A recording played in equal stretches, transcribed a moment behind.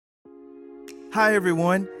Hi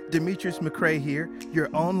everyone, Demetrius McCrae here, your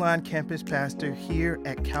online campus pastor here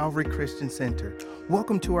at Calvary Christian Center.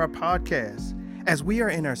 Welcome to our podcast. As we are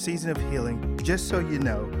in our season of healing, just so you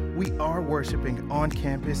know, we are worshiping on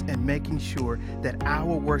campus and making sure that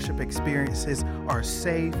our worship experiences are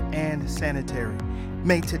safe and sanitary.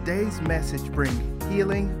 May today's message bring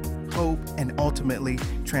healing, hope, and ultimately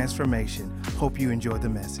transformation. Hope you enjoy the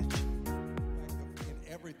message. In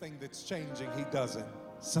everything that's changing, he doesn't.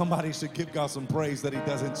 Somebody should give God some praise that he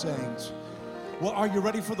doesn't change. Well, are you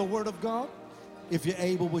ready for the word of God? If you're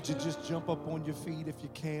able, would you just jump up on your feet if you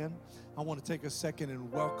can? I want to take a second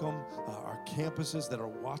and welcome our campuses that are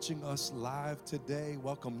watching us live today.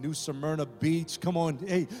 Welcome New Smyrna Beach. Come on,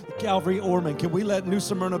 hey, Calvary Ormond, can we let New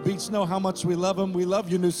Smyrna Beach know how much we love them? We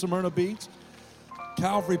love you, New Smyrna Beach.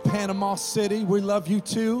 Calvary Panama City, we love you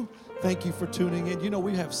too. Thank you for tuning in. You know,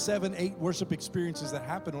 we have 7, 8 worship experiences that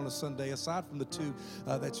happen on a Sunday, aside from the 2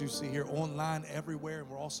 that you see here online everywhere, and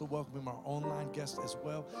we're also welcoming our online guests as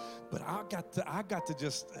well. But I got to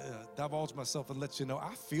just divulge myself and let you know,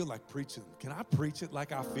 I feel like preaching. Can I preach it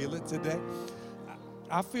like I feel it today?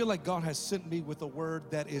 I feel like God has sent me with a word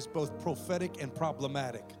that is both prophetic and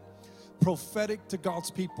problematic. Prophetic to God's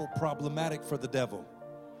people, problematic for the devil.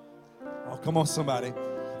 Oh, come on, somebody.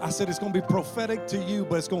 I said it's going to be prophetic to you,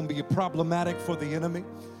 but it's going to be problematic for the enemy.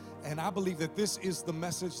 And I believe that this is the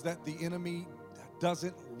message that the enemy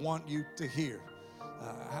doesn't want you to hear.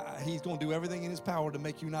 He's going to do everything in his power to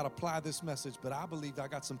make you not apply this message. But I believe I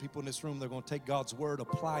got some people in this room that are going to take God's word,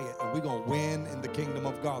 apply it, and we're going to win in the kingdom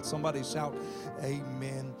of God. Somebody shout,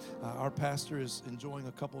 amen. Our pastor is enjoying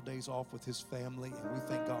a couple days off with his family, and we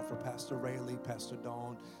thank God for Pastor Rayleigh, Pastor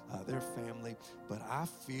Dawn, their family. But I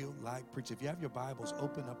feel like preaching. If you have your Bibles,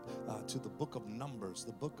 open up to the book of Numbers,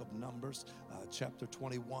 chapter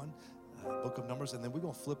 21. Book of Numbers, and then we're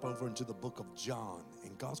going to flip over into the book of John,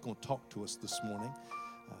 and God's going to talk to us this morning.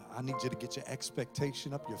 I need you to get your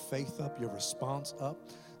expectation up, your faith up, your response up.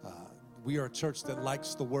 We are a church that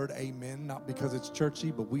likes the word amen, not because it's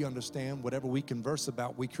churchy, but we understand whatever we converse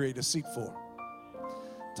about, we create a seat for.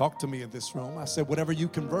 Talk to me in this room. I said, whatever you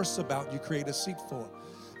converse about, you create a seat for.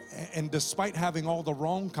 And despite having all the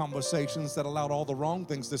wrong conversations that allowed all the wrong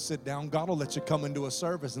things to sit down, God will let you come into a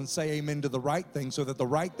service and say amen to the right things so that the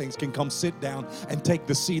right things can come sit down and take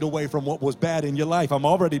the seat away from what was bad in your life. I'm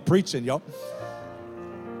already preaching, y'all.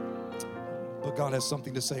 But God has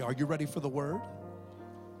something to say. Are you ready for the word?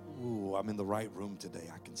 Ooh, I'm in the right room today.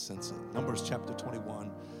 I can sense it. Numbers chapter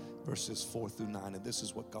 21, verses 4 through 9. And this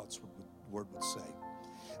is what God's word would say.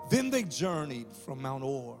 Then they journeyed from Mount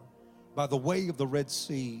Or by the way of the Red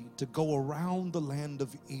Sea to go around the land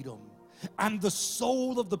of Edom. And the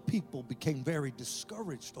soul of the people became very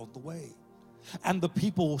discouraged on the way. And the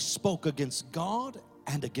people spoke against God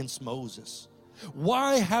and against Moses.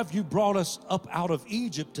 Why have you brought us up out of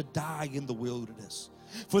Egypt to die in the wilderness?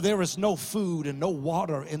 For there is no food and no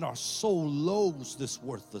water, and our soul loathes this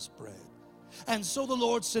worthless bread. And so the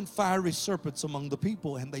Lord sent fiery serpents among the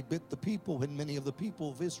people, and they bit the people, and many of the people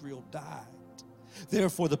of Israel died.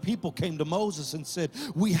 Therefore the people came to Moses and said,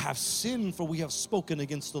 we have sinned, for we have spoken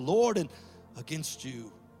against the Lord and against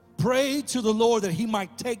you. Pray to the Lord that he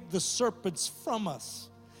might take the serpents from us.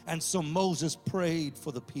 And so Moses prayed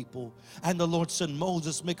for the people. And the Lord said,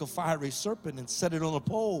 Moses, make a fiery serpent and set it on a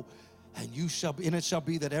pole. And it shall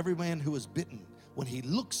be that every man who is bitten, when he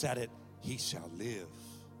looks at it, he shall live.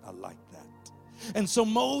 I like that. And so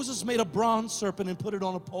Moses made a bronze serpent and put it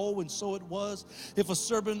on a pole, and so it was. If a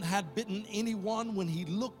serpent had bitten anyone, when he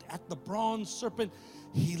looked at the bronze serpent,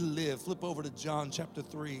 he lived. Flip over to John chapter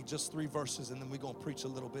 3, just 3 verses, and then we're going to preach a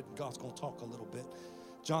little bit, and God's going to talk a little bit.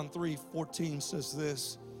 John 3:14 says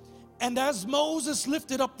this, and as Moses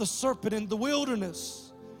lifted up the serpent in the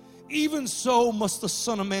wilderness, even so must the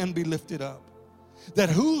Son of Man be lifted up, that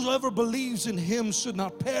whoever believes in him should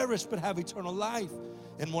not perish but have eternal life.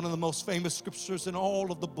 And one of the most famous scriptures in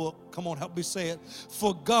all of the book, come on, help me say it.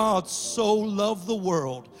 For God so loved the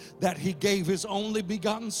world that he gave his only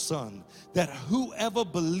begotten Son, that whoever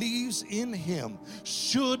believes in him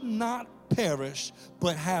should not perish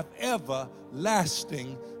but have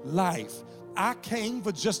everlasting life. I came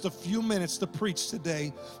for just a few minutes to preach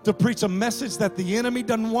today, to preach a message that the enemy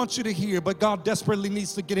doesn't want you to hear, but God desperately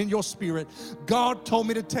needs to get in your spirit. God told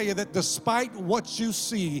me to tell you that despite what you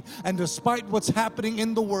see and despite what's happening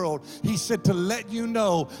in the world, he said to let you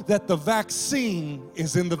know that the vaccine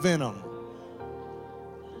is in the venom.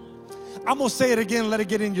 I'm going to say it again, let it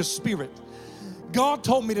get in your spirit. God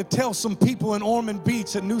told me to tell some people in Ormond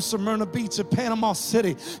Beach, at New Smyrna Beach, at Panama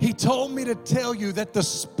City, he told me to tell you that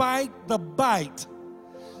despite the bite,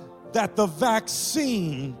 that the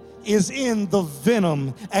vaccine is in the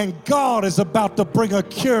venom, and God is about to bring a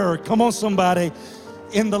cure. Come on, somebody.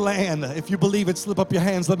 In the land. If you believe it, slip up your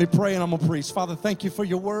hands. Let me pray and I'm going to preach. Father, thank you for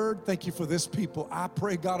your word. Thank you for this people. I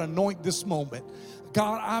pray, God, anoint this moment.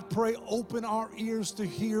 God, I pray, open our ears to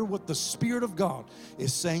hear what the Spirit of God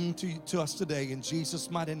is saying to us today in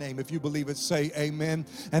Jesus' mighty name. If you believe it, say amen.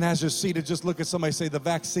 And as you're seated, just look at somebody, say, the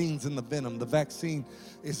vaccine's in the venom. The vaccine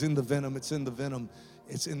is in the venom. It's in the venom.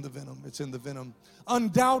 It's in the venom. It's in the venom.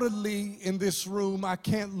 Undoubtedly, in this room, I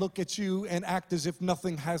can't look at you and act as if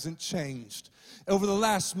nothing hasn't changed. Over the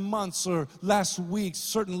last months or last weeks,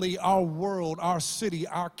 certainly our world, our city,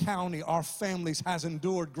 our county, our families has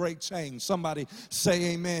endured great change. Somebody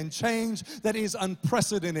say amen. Change that is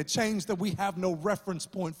unprecedented. Change that we have no reference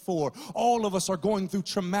point for. All of us are going through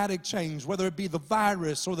traumatic change, whether it be the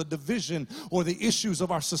virus or the division or the issues of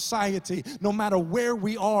our society. No matter where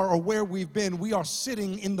we are or where we've been, we are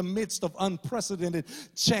sitting in the midst of unprecedented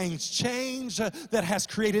change. Change that has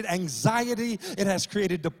created anxiety. It has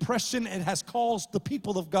created depression. It has caused the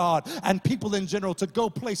people of God and people in general to go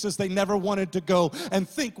places they never wanted to go and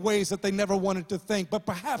think ways that they never wanted to think. But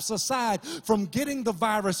perhaps aside from getting the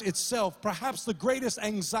virus itself, perhaps the greatest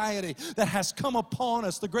anxiety that has come upon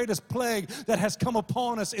us, the greatest plague that has come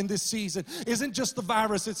upon us in this season isn't just the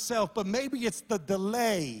virus itself, but maybe it's the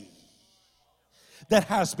delay that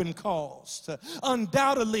has been caused.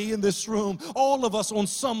 Undoubtedly in this room, all of us on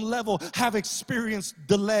some level have experienced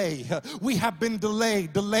delay. We have been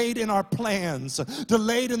delayed in our plans,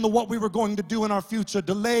 delayed in what we were going to do in our future,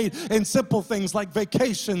 delayed in simple things like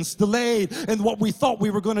vacations, delayed in what we thought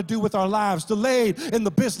we were going to do with our lives, delayed in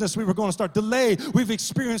the business we were going to start, delayed. We've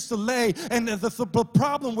experienced delay, and the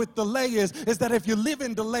problem with delay is that if you live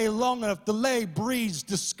in delay long enough, delay breeds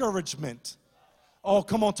discouragement. Oh,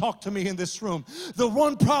 come on, talk to me in this room. The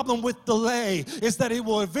one problem with delay is that it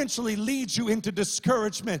will eventually lead you into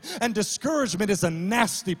discouragement, and discouragement is a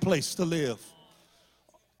nasty place to live.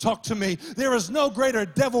 Talk to me. There is no greater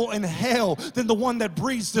devil in hell than the one that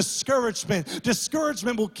breeds discouragement.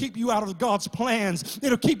 Discouragement will keep you out of God's plans.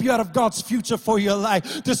 It'll keep you out of God's future for your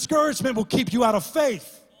life. Discouragement will keep you out of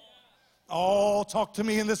faith. Oh, talk to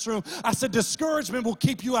me in this room. I said discouragement will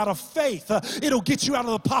keep you out of faith. It'll get you out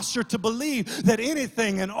of the posture to believe that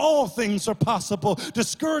anything and all things are possible.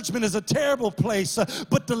 Discouragement is a terrible place,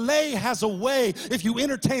 but delay has a way, if you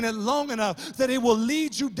entertain it long enough, that it will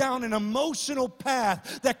lead you down an emotional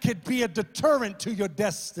path that could be a deterrent to your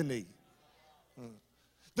destiny.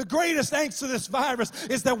 The greatest angst to this virus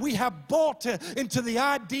is that we have bought into the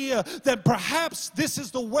idea that perhaps this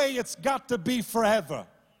is the way it's got to be forever.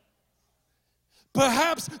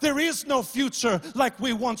 Perhaps there is no future like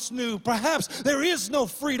we once knew. Perhaps there is no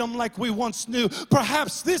freedom like we once knew.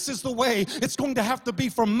 Perhaps this is the way it's going to have to be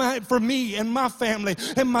for me and my family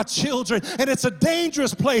and my children. And it's a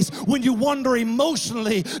dangerous place when you wander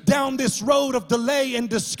emotionally down this road of delay and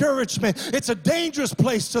discouragement. It's a dangerous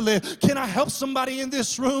place to live. Can I help somebody in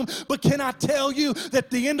this room? But can I tell you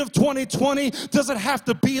that the end of 2020 doesn't have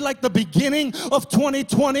to be like the beginning of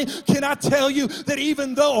 2020? Can I tell you that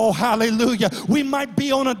even though, oh hallelujah, we might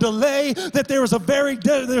be on a delay, that there's a very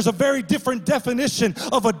different definition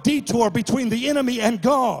of a detour between the enemy and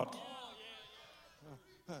God.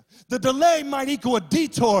 The delay might equal a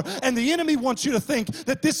detour, and the enemy wants you to think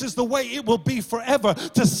that this is the way it will be forever,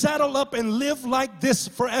 to saddle up and live like this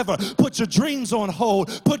forever. Put your dreams on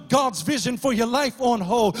hold. Put God's vision for your life on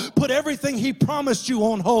hold. Put everything He promised you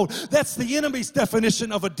on hold. That's the enemy's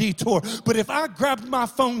definition of a detour. But if I grabbed my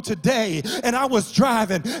phone today and I was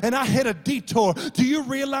driving and I hit a detour, do you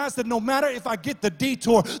realize that no matter if I get the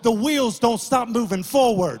detour, the wheels don't stop moving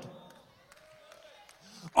forward?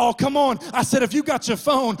 Oh, come on. I said, if you got your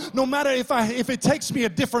phone, no matter if it takes me a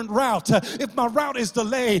different route, if my route is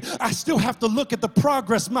delayed, I still have to look at the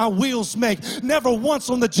progress my wheels make. Never once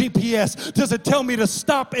on the GPS does it tell me to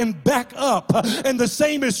stop and back up. And the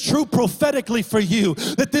same is true prophetically for you,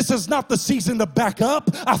 that this is not the season to back up.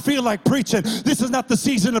 I feel like preaching. This is not the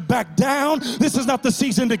season to back down. This is not the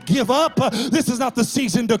season to give up. This is not the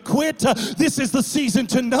season to quit. This is the season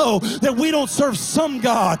to know that we don't serve some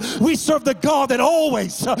God. We serve the God that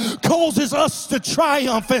always causes us to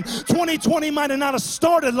triumph. And 2020 might have not have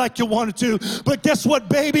started like you wanted to, but guess what,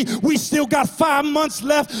 baby? We still got 5 months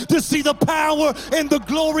left to see the power and the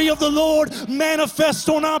glory of the Lord manifest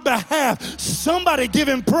on our behalf. Somebody give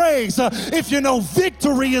Him praise if you know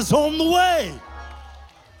victory is on the way.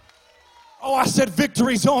 Oh, I said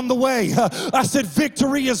victory's on the way. I said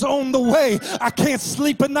victory is on the way. I can't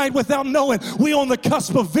sleep at night without knowing we on the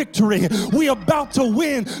cusp of victory. We about to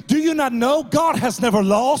win. Do you not know God has never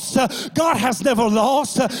lost? God has never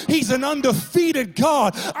lost. He's an undefeated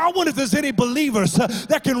God. I wonder if there's any believers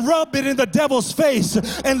that can rub it in the devil's face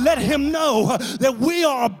and let him know that we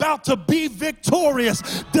are about to be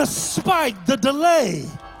victorious despite the delay.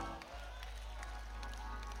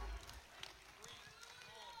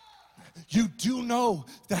 You do know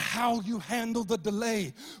that how you handle the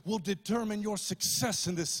delay will determine your success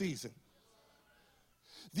in this season.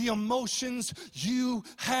 The emotions you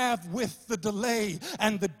have with the delay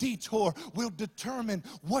and the detour will determine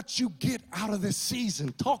what you get out of this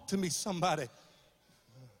season. Talk to me, somebody.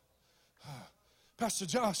 Pastor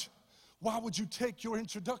Josh, why would you take your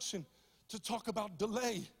introduction to talk about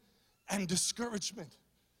delay and discouragement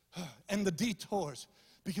and the detours?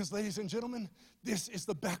 Because, ladies and gentlemen, this is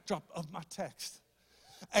the backdrop of my text.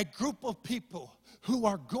 A group of people who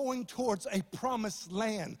are going towards a promised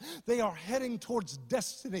land. They are heading towards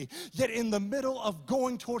destiny. Yet in the middle of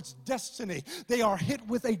going towards destiny, they are hit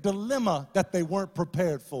with a dilemma that they weren't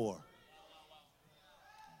prepared for.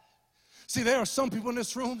 See, there are some people in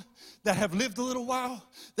this room that have lived a little while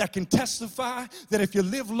that can testify that if you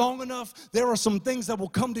live long enough, there are some things that will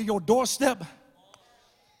come to your doorstep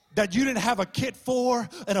that you didn't have a kit for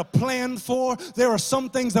and a plan for. There are some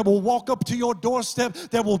things that will walk up to your doorstep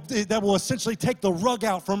that will essentially take the rug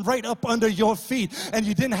out from right up under your feet, and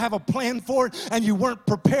you didn't have a plan for it and you weren't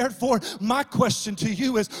prepared for it. My question to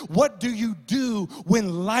you is, what do you do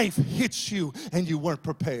when life hits you and you weren't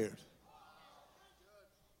prepared?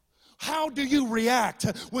 How do you react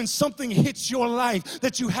when something hits your life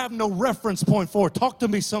that you have no reference point for? Talk to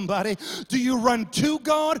me, somebody. Do you run to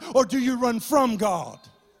God or do you run from God?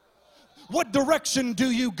 What direction do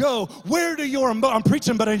you go? Where do your I'm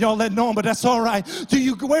preaching better than y'all letting on, but that's all right.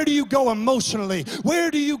 Where do you go emotionally? Where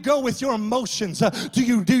do you go with your emotions? Do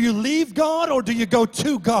you leave God or do you go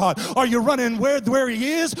to God? Are you running where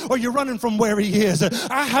He is, or you're running from where He is?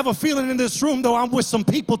 I have a feeling in this room, though, I'm with some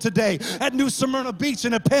people today at New Smyrna Beach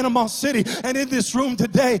and at Panama City, and in this room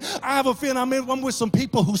today, I have a feeling I'm with some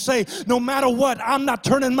people who say, no matter what, I'm not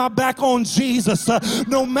turning my back on Jesus.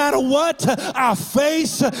 No matter what I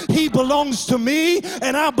face, He belongs to me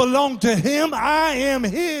and I belong to Him. I am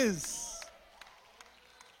His.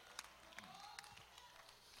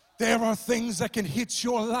 There are things that can hit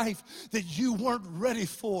your life that you weren't ready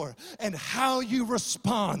for, and how you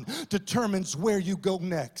respond determines where you go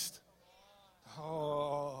next.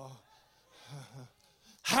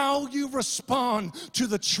 How you respond to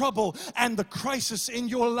the trouble and the crisis in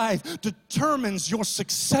your life determines your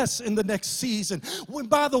success in the next season.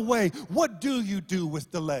 By the way, what do you do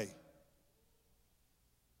with delay?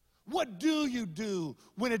 What do you do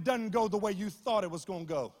when it doesn't go the way you thought it was going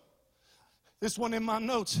to go? This one in my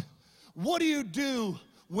notes. What do you do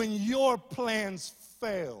when your plans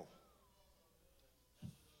fail?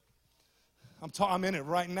 I'm in it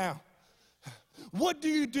right now. What do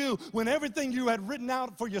you do when everything you had written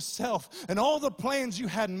out for yourself and all the plans you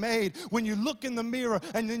had made, when you look in the mirror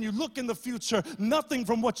and then you look in the future, nothing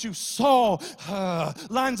from what you saw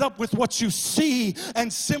lines up with what you see,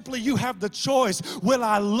 and simply you have the choice, will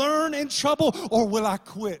I learn in trouble or will I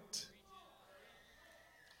quit?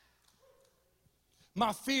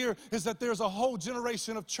 My fear is that there's a whole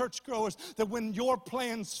generation of churchgoers that when your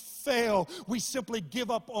plans fail, we simply give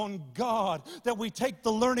up on God, that we take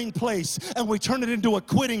the learning place and we turn it into a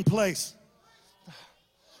quitting place.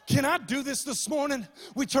 Can I do this morning?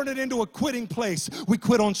 We turn it into a quitting place. We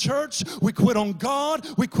quit on church. We quit on God.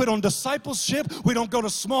 We quit on discipleship. We don't go to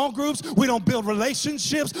small groups. We don't build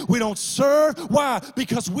relationships. We don't serve. Why?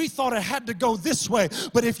 Because we thought it had to go this way.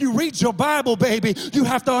 But if you read your Bible, baby, you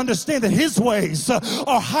have to understand that His ways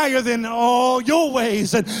are higher than all your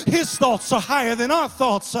ways, and His thoughts are higher than our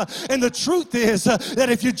thoughts. And the truth is that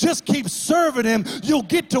if you just keep serving Him, you'll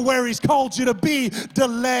get to where He's called you to be,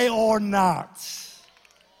 delay or not.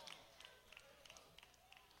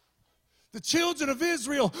 The children of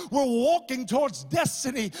Israel were walking towards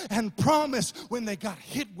destiny and promise when they got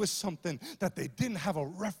hit with something that they didn't have a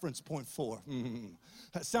reference point for.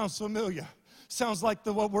 That sounds familiar. Sounds like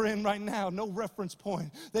what we're in right now, no reference point.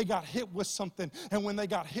 They got hit with something, and when they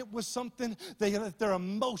got hit with something, they let their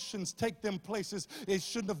emotions take them places it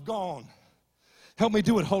shouldn't have gone. Help me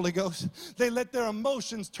do it, Holy Ghost. They let their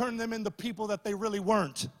emotions turn them into people that they really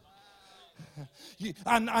weren't.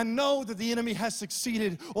 I know that the enemy has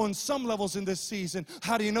succeeded on some levels in this season.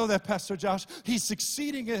 How do you know that, Pastor Josh? He's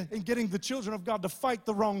succeeding in getting the children of God to fight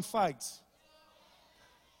the wrong fights.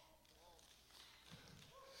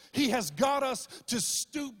 He has got us to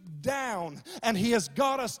stoop down, and He has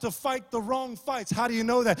got us to fight the wrong fights. How do you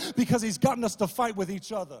know that? Because He's gotten us to fight with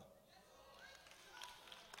each other.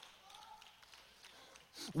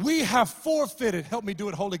 We have forfeited, help me do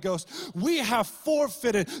it, Holy Ghost. We have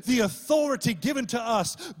forfeited the authority given to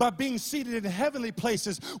us by being seated in heavenly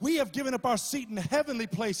places. We have given up our seat in heavenly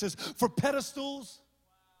places for pedestals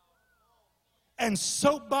and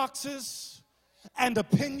soapboxes and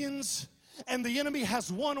opinions. And the enemy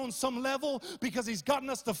has won on some level because he's gotten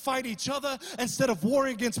us to fight each other instead of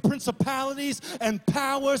warring against principalities and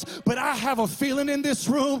powers. But I have a feeling in this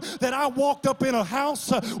room that I walked up in a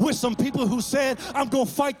house with some people who said, I'm going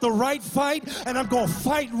to fight the right fight, and I'm going to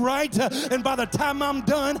fight right. And by the time I'm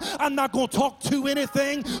done, I'm not going to talk to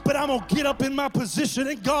anything, but I'm going to get up in my position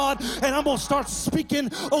in God, and I'm going to start speaking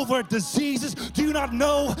over diseases. Do you not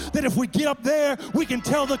know that if we get up there, we can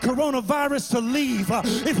tell the coronavirus to leave?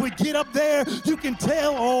 If we get up there, you can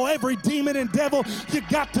tell, every demon and devil, you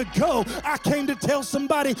got to go. I came to tell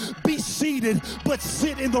somebody, be seated, but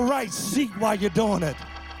sit in the right seat while you're doing it.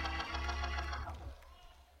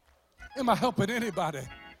 Am I helping anybody?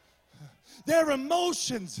 Their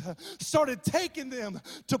emotions started taking them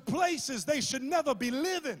to places they should never be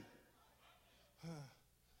living.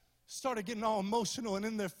 Started getting all emotional and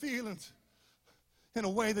in their feelings in a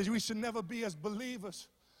way that we should never be as believers.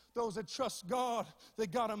 Those that trust God, they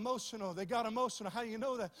got emotional. They got emotional. How do you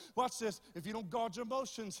know that? Watch this. If you don't guard your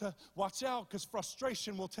emotions, watch out, because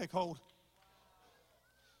frustration will take hold.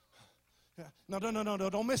 No,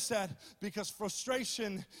 don't miss that, because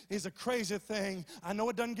frustration is a crazy thing. I know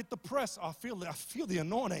it doesn't get the press. I feel the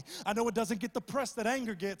anointing. I know it doesn't get the press that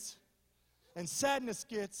anger gets, and sadness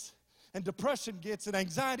gets, and depression gets, and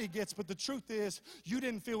anxiety gets. But the truth is, you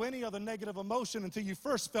didn't feel any other negative emotion until you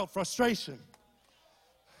first felt frustration.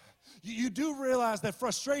 You do realize that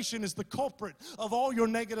frustration is the culprit of all your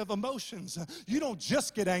negative emotions. You don't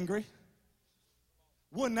just get angry.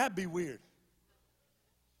 Wouldn't that be weird?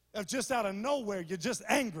 If just out of nowhere you're just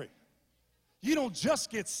angry. You don't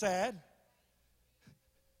just get sad.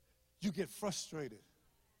 You get frustrated.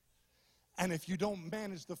 And if you don't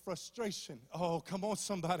manage the frustration, oh, come on,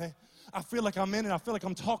 somebody. I feel like I'm in it. I feel like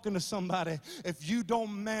I'm talking to somebody. If you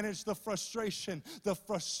don't manage the frustration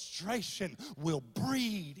will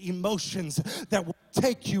breed emotions that will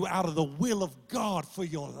take you out of the will of God for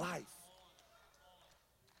your life.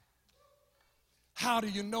 How do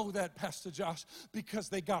you know that, Pastor Josh? Because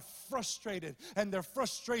they got frustrated, and their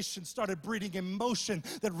frustration started breeding emotion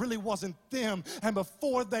that really wasn't them. And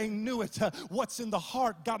before they knew it, what's in the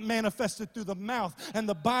heart got manifested through the mouth. And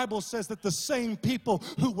the Bible says that the same people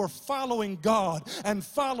who were following God and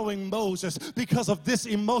following Moses, because of this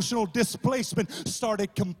emotional displacement,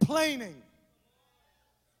 started complaining.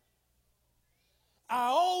 I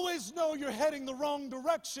always know you're heading the wrong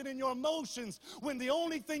direction in your emotions when the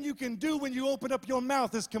only thing you can do when you open up your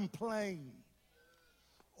mouth is complain.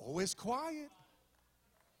 Always quiet.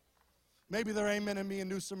 Maybe they're amening me in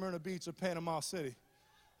New Smyrna Beach or Panama City.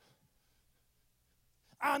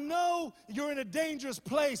 I know you're in a dangerous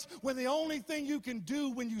place when the only thing you can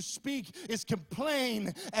do when you speak is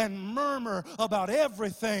complain and murmur about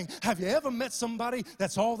everything. Have you ever met somebody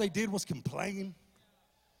that's all they did was complain?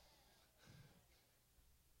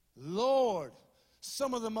 Lord,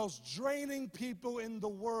 some of the most draining people in the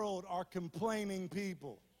world are complaining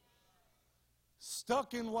people.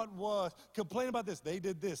 Stuck in what was. Complain about this. They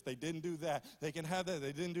did this. They didn't do that. They can have that.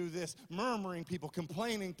 They didn't do this. Murmuring people,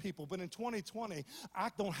 complaining people. But in 2020, I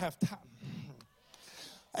don't have time.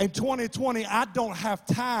 In 2020, I don't have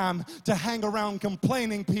time to hang around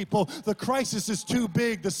complaining people. The crisis is too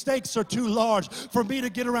big. The stakes are too large for me to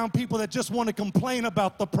get around people that just want to complain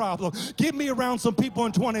about the problem. Get me around some people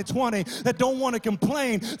in 2020 that don't want to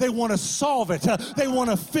complain. They want to solve it. They want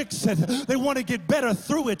to fix it. They want to get better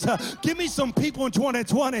through it. Give me some people in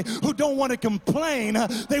 2020 who don't want to complain.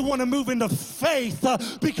 They want to move into faith,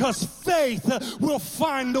 because faith will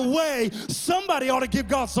find a way. Somebody ought to give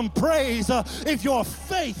God some praise if you're a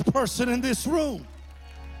faith person in this room.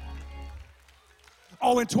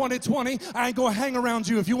 Oh, in 2020, I ain't gonna hang around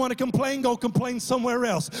you. If you want to complain, go complain somewhere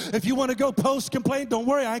else. If you want to go post complain, don't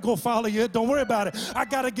worry, I ain't gonna follow you. Don't worry about it. I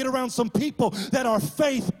gotta get around some people that are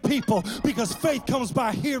faith people, because faith comes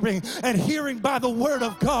by hearing, and hearing by the word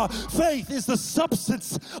of God. Faith is the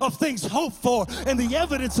substance of things hoped for and the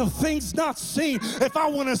evidence of things not seen. If I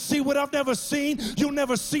want to see what I've never seen, you'll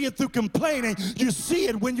never see it through complaining. You see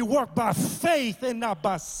it when you work by faith and not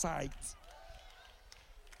by sight.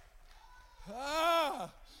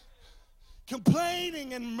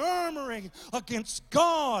 complaining and murmuring against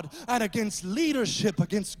God and against leadership,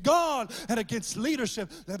 against God and against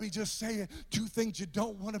leadership. Let me just say it. Two things you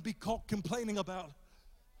don't want to be caught complaining about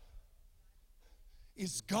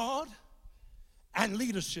is God and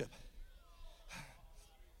leadership.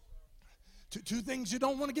 Two things you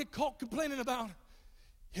don't want to get caught complaining about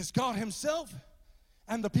is God himself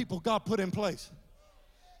and the people God put in place.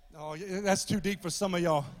 Oh, that's too deep for some of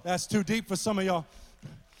y'all. That's too deep for some of y'all.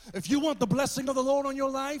 If you want the blessing of the Lord on your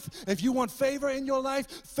life, if you want favor in your life,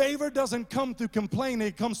 favor doesn't come through complaining,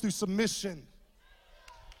 it comes through submission.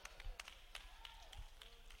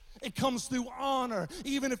 It comes through honor,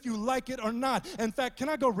 even if you like it or not. In fact, can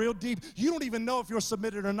I go real deep? You don't even know if you're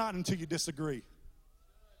submitted or not until you disagree.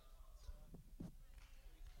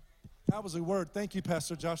 That was a word. Thank you,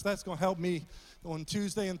 Pastor Josh. That's going to help me on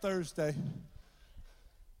Tuesday and Thursday.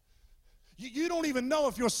 You don't even know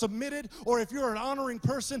if you're submitted or if you're an honoring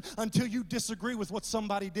person until you disagree with what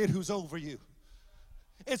somebody did who's over you.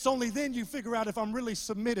 It's only then you figure out if I'm really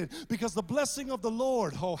submitted, because the blessing of the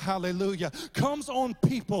Lord, oh hallelujah, comes on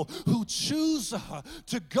people who choose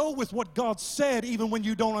to go with what God said even when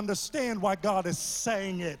you don't understand why God is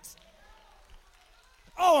saying it.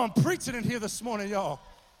 Oh, I'm preaching in here this morning, y'all.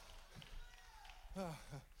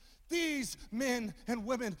 These men and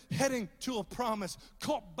women heading to a promise,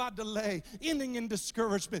 caught by delay, ending in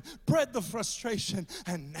discouragement, bred the frustration,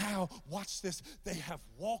 and now, watch this, they have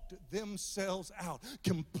walked themselves out,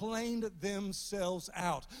 complained themselves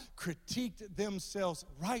out, critiqued themselves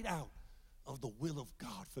right out of the will of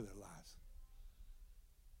God for their lives.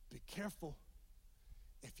 Be careful.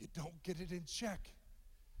 If you don't get it in check,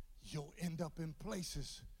 you'll end up in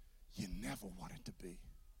places you never wanted to be.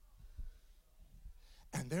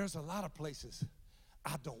 And there's a lot of places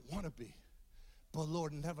I don't want to be, but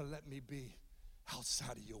Lord, never let me be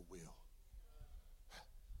outside of your will.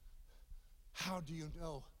 How do you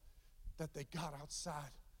know that they got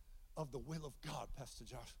outside of the will of God, Pastor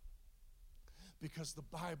Josh? Because the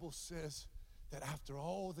Bible says that after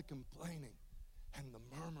all the complaining and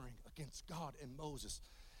the murmuring against God and Moses,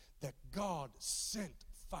 that God sent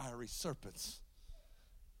fiery serpents.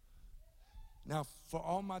 Now, for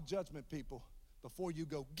all my judgment people, before you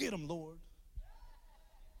go, get them, Lord.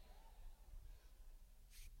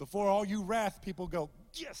 Before all you wrath people go,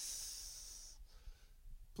 yes.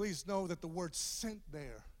 Please know that the word sent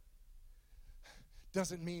there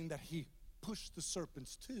doesn't mean that he pushed the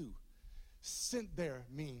serpents too. Sent there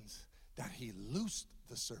means that he loosed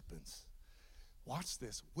the serpents. Watch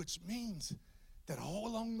this, which means that all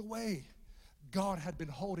along the way, God had been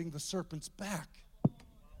holding the serpents back.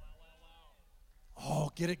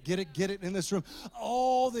 Oh, get it in this room.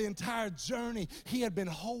 All the entire journey, he had been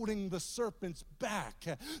holding the serpents back.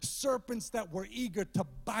 Serpents that were eager to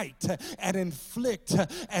bite and inflict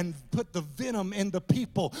and put the venom in the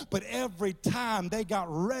people. But every time they got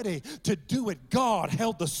ready to do it, God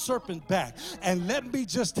held the serpent back. And let me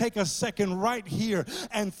just take a second right here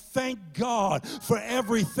and thank God for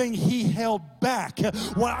everything he held back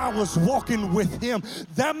while I was walking with him.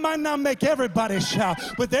 That might not make everybody shout,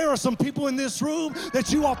 but there are some people in this room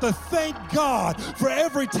that you ought to thank God for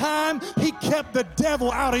every time he kept the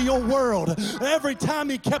devil out of your world. Every time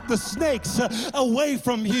he kept the snakes away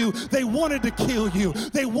from you. They wanted to kill you.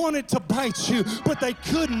 They wanted to bite you, but they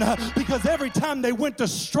couldn't because every time they went to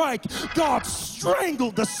strike, God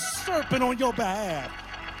strangled the serpent on your behalf.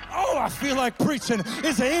 Oh, I feel like preaching.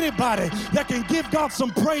 Is there anybody that can give God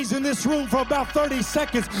some praise in this room for about 30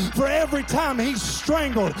 seconds for every time he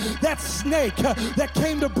strangled that snake that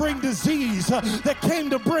came to bring disease, that came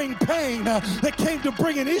to bring pain, that came to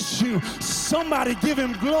bring an issue? Somebody give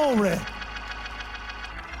him glory.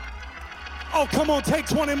 Oh, come on, take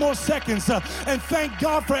 20 more seconds and thank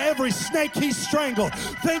God for every snake he strangled.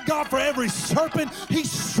 Thank God for every serpent he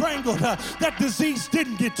strangled. That disease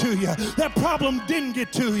didn't get to you. That problem didn't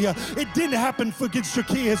get to you. It didn't happen against your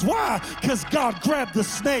kids. Why? Because God grabbed the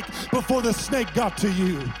snake before the snake got to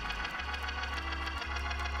you.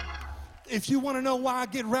 If you want to know why I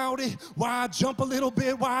get rowdy, why I jump a little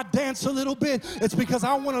bit, why I dance a little bit, it's because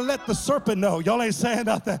I want to let the serpent know. Y'all ain't saying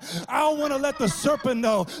nothing. I want to let the serpent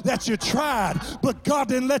know that you tried, but God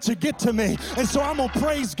didn't let you get to me. And so I'm going to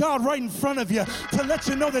praise God right in front of you to let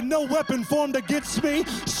you know that no weapon formed against me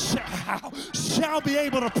shall be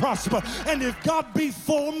able to prosper. And if God be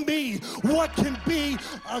for me, what can be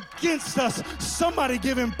against us? Somebody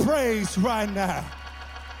give him praise right now.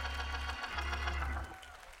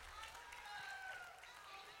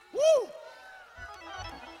 Woo!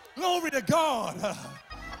 Glory to God.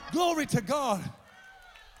 Glory to God.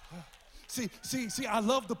 See, I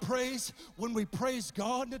love the praise when we praise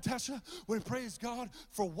God, Natasha. We praise God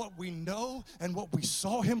for what we know and what we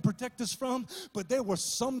saw him protect us from. But there were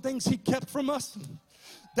some things he kept from us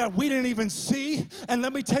that we didn't even see. And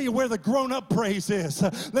let me tell you where the grown-up praise is.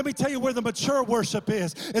 Let me tell you where the mature worship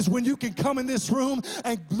is when you can come in this room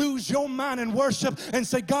and lose your mind in worship and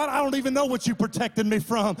say, God, I don't even know what you protected me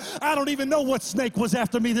from. I don't even know what snake was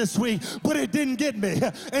after me this week, but it didn't get me,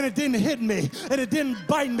 and it didn't hit me, and it didn't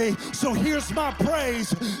bite me. So here's my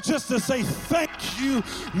praise, just to say thank you,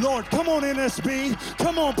 Lord. Come on, NSB.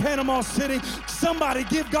 Come on, Panama City. Somebody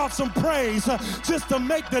give God some praise just to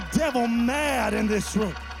make the devil mad in this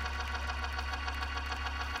room.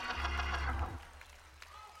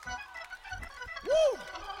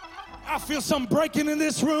 I feel some breaking in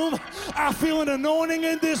this room. I feel an anointing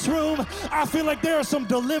in this room. I feel like there are some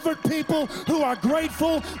delivered people who are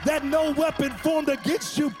grateful that no weapon formed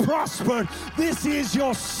against you prospered. This is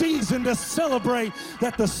your season to celebrate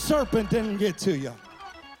that the serpent didn't get to you.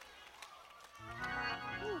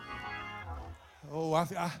 Oh,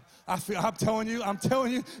 I'm telling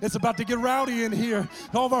you, it's about to get rowdy in here.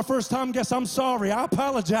 All of our first-time guests, I'm sorry. I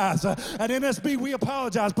apologize. At NSB, we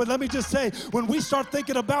apologize. But let me just say, when we start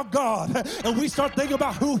thinking about God and we start thinking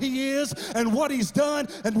about who he is and what he's done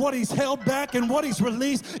and what he's held back and what he's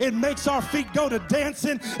released, it makes our feet go to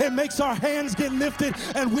dancing. It makes our hands get lifted,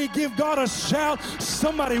 and we give God a shout.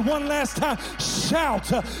 Somebody, one last time,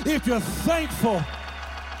 shout if you're thankful.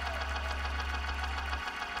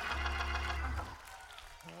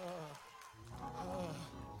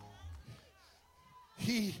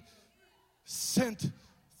 He sent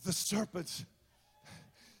the serpents.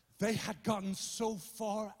 They had gotten so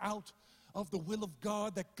far out of the will of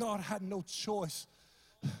God that God had no choice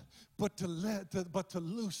but to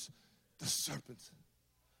loose the serpents.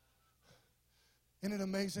 Isn't it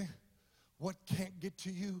amazing what can't get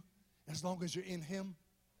to you as long as you're in him?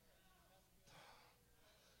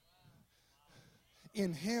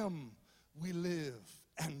 In him we live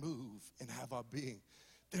and move and have our being.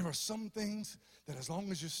 There are some things that as long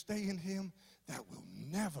as you stay in him, that will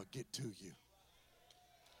never get to you.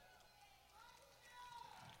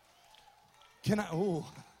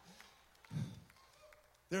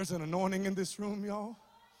 There's an anointing in this room, y'all.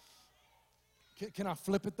 Can I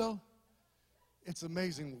flip it though? It's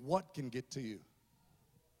amazing what can get to you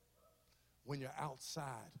when you're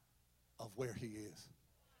outside of where he is.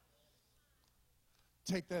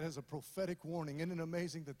 Take that as a prophetic warning. Isn't it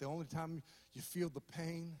amazing that the only time you feel the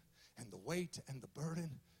pain and the weight and the burden,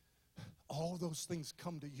 all those things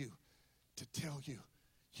come to you to tell you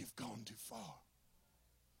you've gone too far.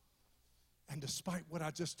 And despite what I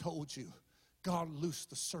just told you, God loosed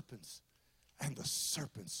the serpents, and the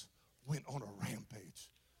serpents went on a rampage.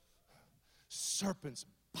 Serpents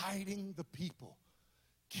biting the people,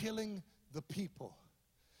 killing the people.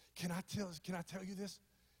 Can I tell you this?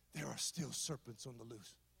 There are still serpents on the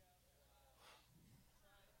loose.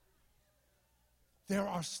 There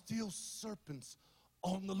are still serpents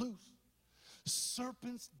on the loose.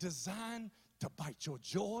 Serpents designed to bite your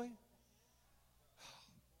joy,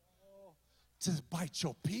 to bite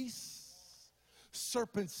your peace.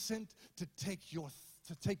 Serpents sent to take your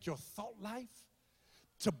thought life,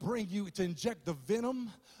 to bring you, to inject the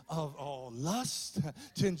venom of lust,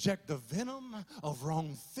 to inject the venom of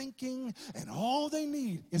wrong thinking, and all they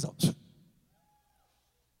need is a.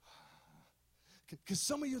 Because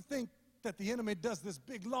some of you think that the enemy does this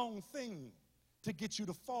big long thing to get you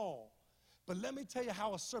to fall. But let me tell you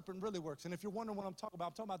how a serpent really works. And if you're wondering what I'm talking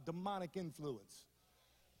about demonic influence.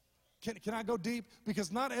 Can I go deep?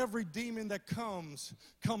 Because not every demon that comes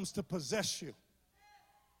to possess you.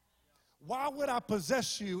 Why would I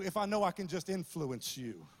possess you if I know I can just influence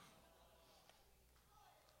you?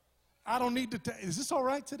 I don't need to, is this all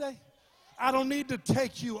right today? I don't need to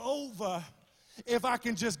take you over if I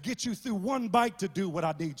can just get you through one bite to do what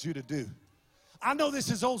I need you to do. I know this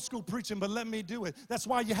is old school preaching, but let me do it. That's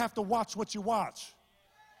why you have to watch what you watch.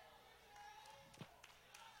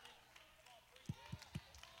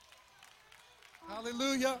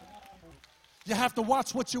 Hallelujah. You have to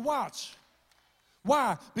watch what you watch.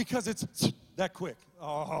 Why? Because it's that quick.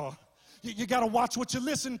 Oh, you got to watch what you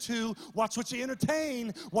listen to, watch what you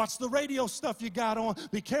entertain, watch the radio stuff you got on.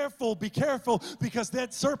 Be careful, because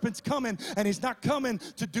that serpent's coming, and he's not coming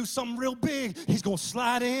to do something real big. He's going to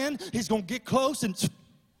slide in, he's going to get close, and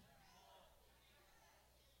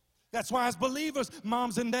that's why as believers,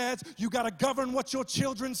 moms and dads, you got to govern what your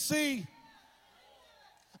children see.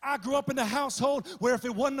 I grew up in a household where if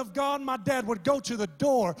it wasn't of God, my dad would go to the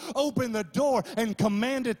door, open the door, and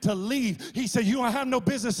command it to leave. He said, you don't have no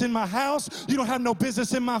business in my house. You don't have no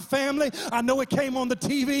business in my family. I know it came on the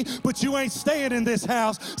TV, but you ain't staying in this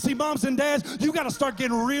house. See, moms and dads, you got to start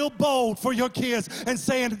getting real bold for your kids and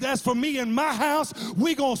saying, that's for me and my house.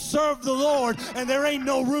 We going to serve the Lord, and there ain't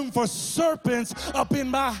no room for serpents up in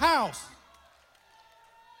my house.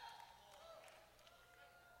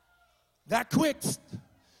 That quicks.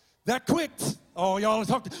 Oh, y'all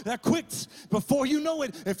talk. That quicks. Before you know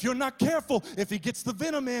it, if you're not careful, if he gets the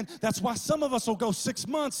venom in, that's why some of us will go 6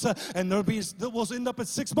 months, and we'll end up at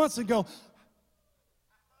 6 months and go,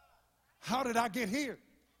 how did I get here?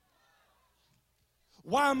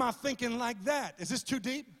 Why am I thinking like that? Is this too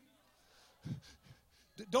deep?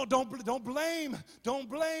 Don't blame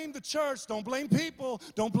the church. Don't blame people.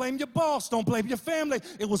 Don't blame your boss. Don't blame your family.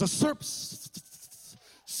 It was a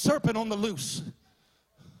serpent on the loose.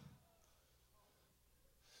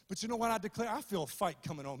 But you know what I declare? I feel a fight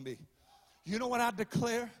coming on me. You know what I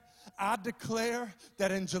declare? I declare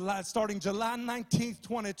that starting July 19th,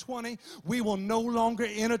 2020, we will no longer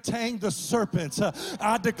entertain the serpents.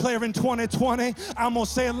 I declare in 2020, I'm going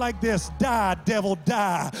to say it like this: die, devil,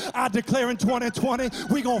 die. I declare in 2020,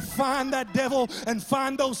 we're going to find that devil and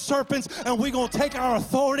find those serpents, and we're going to take our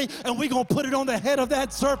authority and we're going to put it on the head of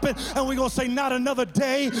that serpent, and we're going to say, not another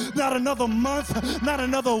day, not another month, not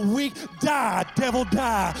another week. Die, devil,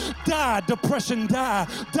 die. Die, depression, die.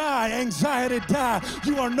 Die, anxiety, die.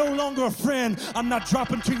 You are no longer a friend. I'm not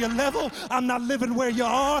dropping to your level. I'm not living where you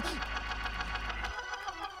are.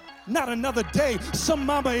 Not another day. Some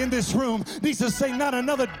mama in this room needs to say, not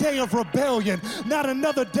another day of rebellion. Not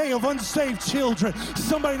another day of unsaved children.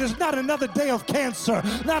 Somebody, there's not another day of cancer.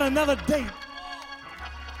 Not another day.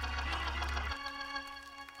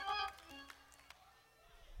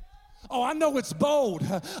 Oh, I know it's bold.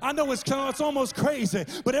 I know it's almost crazy.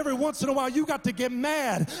 But every once in a while, you got to get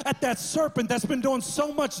mad at that serpent that's been doing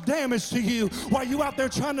so much damage to you while you out there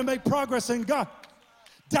trying to make progress in God.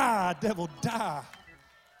 Die, devil, die.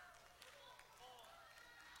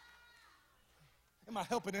 Am I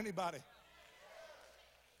helping anybody?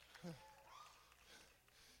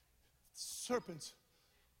 Serpents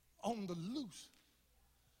on the loose.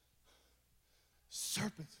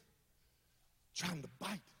 Serpents trying to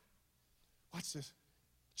bite. Watch this.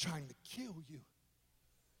 Trying to kill you.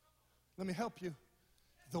 Let me help you.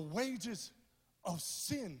 The wages of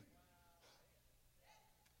sin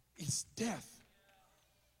is death.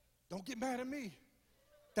 Don't get mad at me.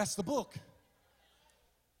 That's the book.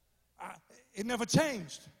 It never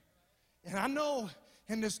changed. And I know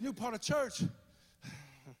in this new part of church,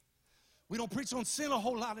 we don't preach on sin a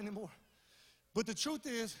whole lot anymore. But the truth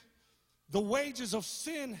is, the wages of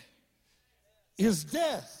sin is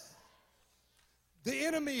death. The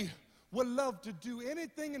enemy would love to do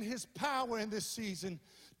anything in his power in this season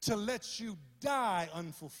to let you die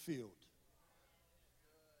unfulfilled.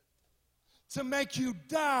 To make you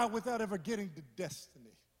die without ever getting to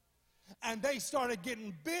destiny. And they started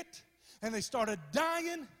getting bit, and they started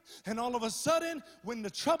dying, and all of a sudden, when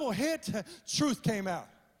the trouble hit, truth came out.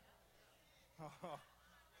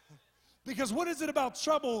 Because what is it about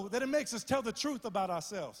trouble that it makes us tell the truth about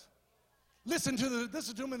ourselves? Listen to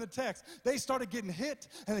them in the text. They started getting hit,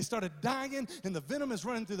 and they started dying, and the venom is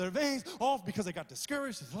running through their veins, all because they got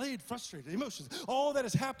discouraged, delayed, frustrated, emotions. All that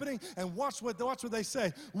is happening, and watch what they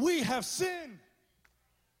say. We have sinned.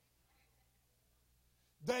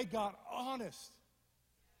 They got honest.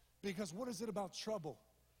 Because what is it about trouble?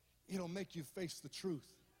 It'll make you face the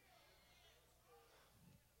truth.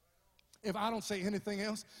 If I don't say anything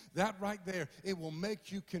else, that right there, it will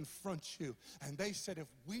make you confront you. And they said, if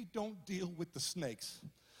we don't deal with the snakes,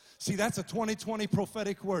 see, that's a 2020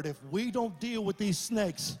 prophetic word. If we don't deal with these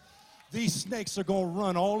snakes are going to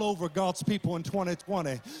run all over God's people in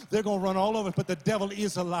 2020. They're going to run all over, but the devil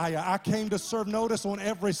is a liar. I came to serve notice on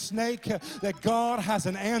every snake that God has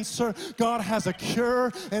an answer. God has a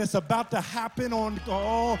cure, and it's about to happen on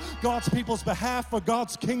all God's people's behalf for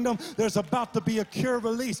God's kingdom. There's about to be a cure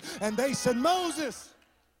release. And they said, Moses,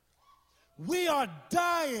 we are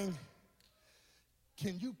dying.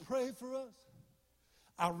 Can you pray for us?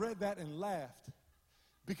 I read that and laughed.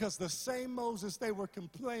 Because the same Moses they were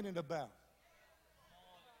complaining about,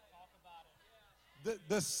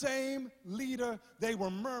 the same leader they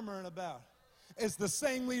were murmuring about, is the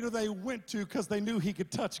same leader they went to because they knew he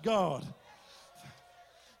could touch God.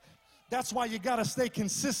 That's why you got to stay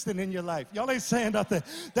consistent in your life. Y'all ain't saying nothing.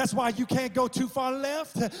 That's why you can't go too far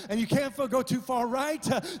left and you can't go too far right.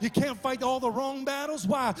 You can't fight all the wrong battles.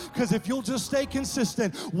 Why? Because if you'll just stay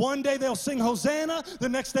consistent, one day they'll sing Hosanna, the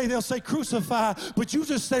next day they'll say crucify, but you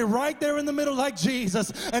just stay right there in the middle like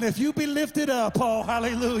Jesus. And if you be lifted up, oh,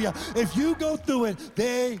 hallelujah, if you go through it,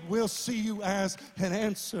 they will see you as an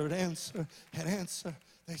answered answer.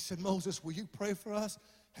 They said, Moses, will you pray for us?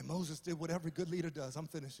 And Moses did what every good leader does. I'm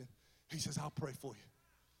finishing. He says, I'll pray for you.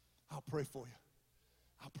 I'll pray for you.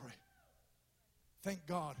 I'll pray. Thank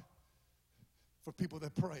God for people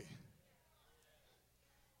that pray.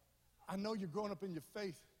 I know you're growing up in your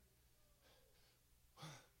faith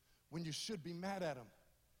when you should be mad at them.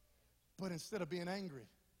 But instead of being angry,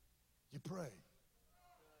 you pray.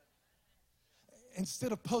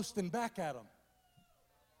 Instead of posting back at them,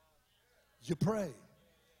 you pray.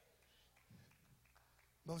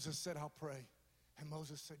 Moses said, I'll pray. And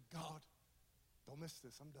Moses said, God, don't miss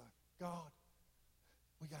this, I'm done. God,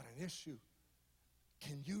 we got an issue.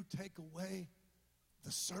 Can you take away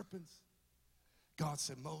the serpents? God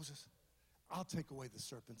said, Moses, I'll take away the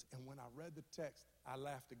serpents. And when I read the text, I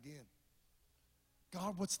laughed again.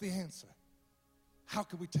 God, what's the answer? How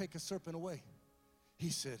can we take a serpent away? He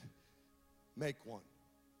said, make one.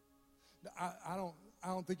 I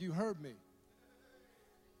don't think you heard me.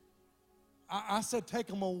 I said take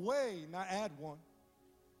them away, not add one.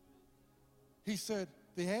 He said,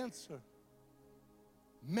 the answer,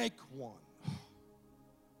 make one.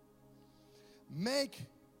 Make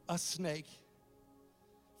a snake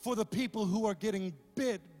for the people who are getting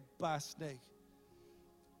bit by a snake.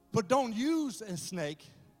 But don't use a snake.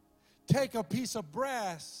 Take a piece of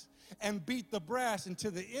brass and beat the brass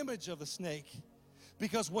into the image of a snake.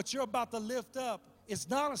 Because what you're about to lift up is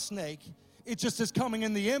not a snake. It just is coming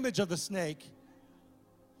in the image of the snake,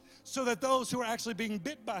 so that those who are actually being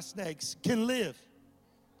bit by snakes can live.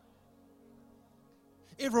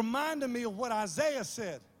 It reminded me of what Isaiah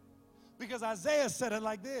said, because Isaiah said it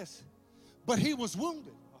like this, but he was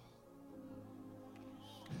wounded.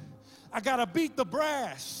 I got to beat the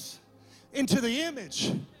brass into the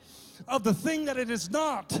image of the thing that it is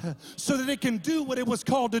not, so that it can do what it was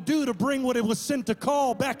called to do, to bring what it was sent to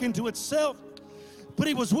call back into itself. But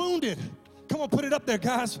he was wounded. Come on, put it up there,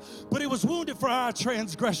 guys. But he was wounded for our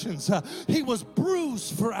transgressions. He was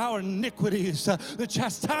bruised for our iniquities. The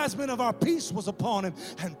chastisement of our peace was upon him,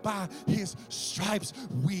 and by his stripes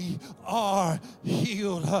we are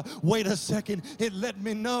healed. Wait a second. It let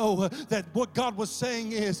me know that what God was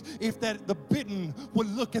saying is, if that the bitten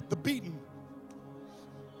would look at the beaten.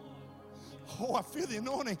 Oh, I feel the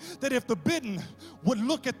anointing, that if the bitten would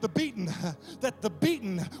look at the beaten, that the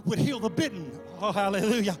beaten would heal the bitten. Oh,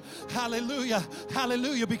 hallelujah, hallelujah,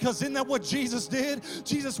 hallelujah. Because isn't that what Jesus did?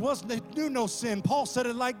 Jesus knew no sin. Paul said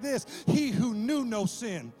it like this: he who knew no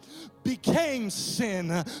sin became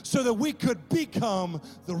sin so that we could become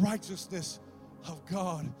the righteousness of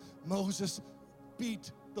God. Moses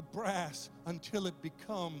beat the brass until it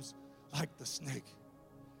becomes like the snake.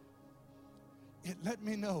 It let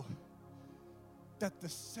me know that the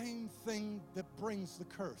same thing that brings the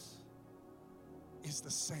curse is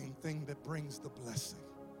the same thing that brings the blessing.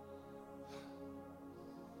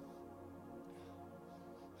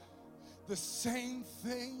 The same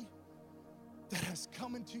thing that has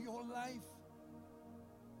come into your life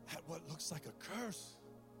at what looks like a curse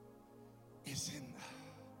is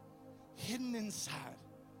hidden inside,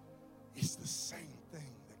 is the same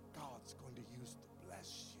thing that God's going to use to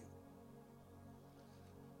bless you.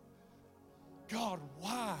 God,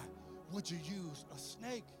 why would you use a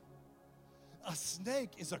snake? A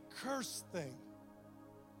snake is a cursed thing.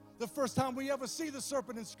 The first time we ever see the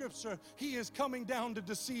serpent in Scripture, he is coming down to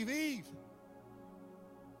deceive Eve,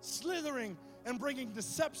 slithering and bringing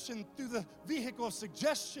deception through the vehicle of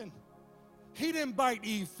suggestion. He didn't bite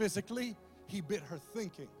Eve physically, he bit her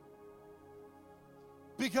thinking.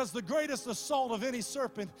 Because the greatest assault of any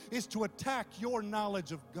serpent is to attack your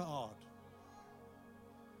knowledge of God.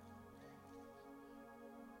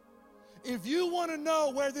 If you want to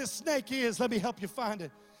know where this snake is, let me help you find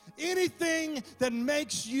it. Anything that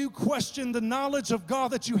makes you question the knowledge of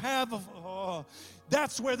God that you have,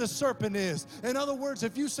 that's where the serpent is. In other words,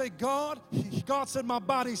 if you say, God said my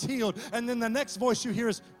body's healed, and then the next voice you hear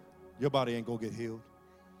is, your body ain't gonna get healed.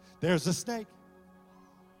 There's a snake.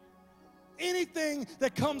 Anything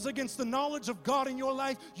that comes against the knowledge of God in your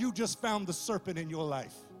life, you just found the serpent in your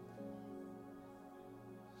life.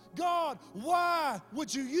 God, why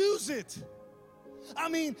would you use it? I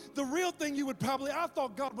mean, the real thing you would probably, I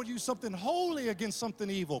thought God would use something holy against something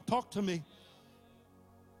evil. Talk to me.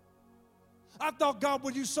 I thought God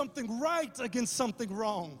would use something right against something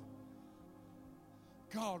wrong.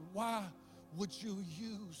 God, why would you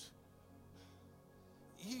use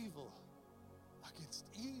evil against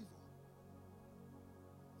evil?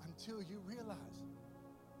 Until you realize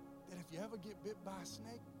that if you ever get bit by a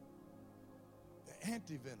snake, the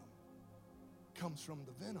anti-venom comes from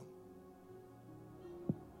the venom.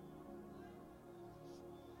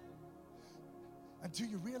 Until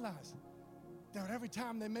you realize that every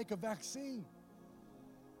time they make a vaccine,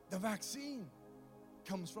 the vaccine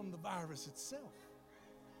comes from the virus itself.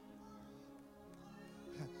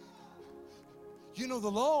 You know, the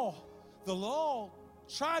law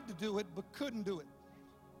tried to do it but couldn't do it.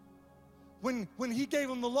 When he gave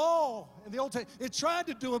them the law in the Old Testament, it tried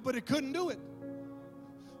to do it but it couldn't do it.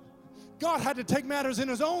 God had to take matters in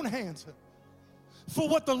his own hands. For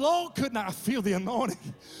what the law could not, I feel the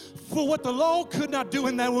anointing. For what the law could not do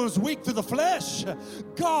and that was weak through the flesh,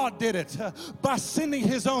 God did it by sending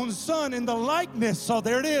his own son in the likeness. So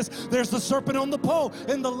there it is. There's the serpent on the pole.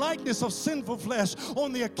 In the likeness of sinful flesh.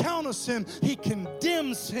 On the account of sin, he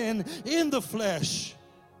condemns sin in the flesh.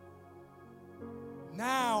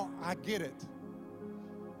 Now I get it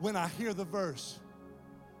when I hear the verse,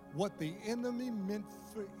 what the enemy meant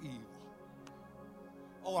for evil.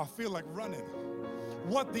 Oh, I feel like running.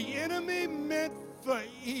 What the enemy meant for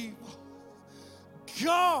evil,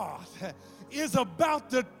 God is about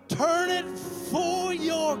to turn it for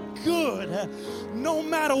your good. No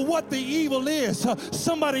matter what the evil is,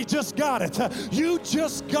 somebody just got it. You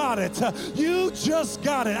just got it. You just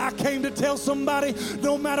got it. I came to tell somebody,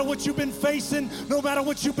 no matter what you've been facing, no matter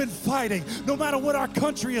what you've been fighting, no matter what our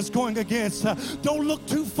country is going against, don't look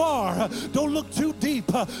too far. Don't look too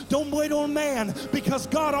deep. Don't wait on man, because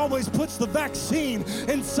God always puts the vaccine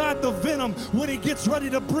inside the venom when he gets ready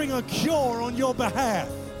to bring a cure on your behalf.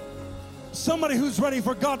 Somebody who's ready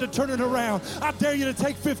for God to turn it around, I dare you to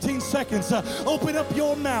take 15 seconds. Open up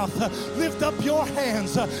your mouth, lift up your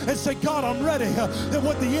hands, and say, God, I'm ready. That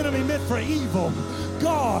what the enemy meant for evil,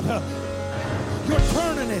 God, you're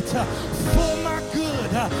turning it for my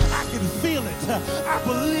good. I can feel it. I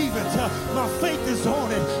believe it. My faith is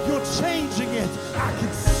on it. You're changing it. I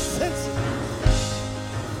can sense it.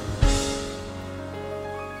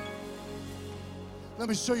 Let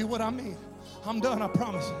me show you what I mean. I'm done, I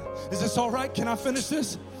promise. Is this all right? Can I finish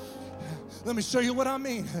this? Let me show you what I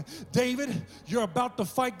mean. David, you're about to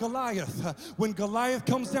fight Goliath. When Goliath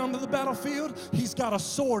comes down to the battlefield, he's got a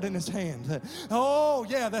sword in his hand. Oh,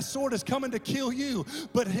 yeah, that sword is coming to kill you.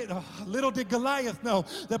 But little did Goliath know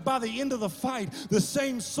that by the end of the fight, the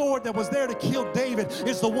same sword that was there to kill David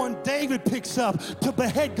is the one David picks up to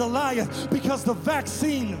behead Goliath, because the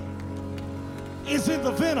vaccine is in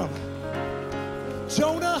the venom.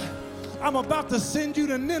 Jonah, I'm about to send you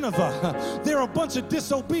to Nineveh. There are a bunch of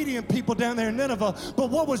disobedient people down there in Nineveh.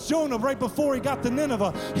 But what was Jonah right before he got to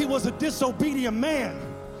Nineveh? He was a disobedient man.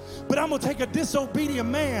 But I'm going to take a disobedient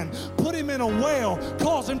man, put him in a well,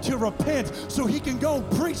 cause him to repent so he can go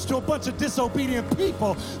preach to a bunch of disobedient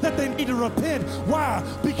people that they need to repent. Why?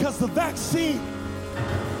 Because the vaccine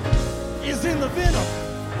is in the venom.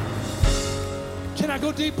 Can I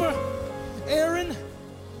go deeper? Aaron,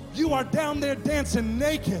 you are down there dancing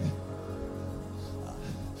naked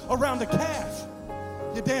around the calf.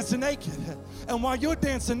 You're dancing naked. And while you're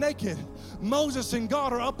dancing naked, Moses and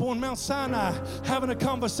God are up on Mount Sinai having a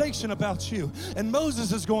conversation about you. And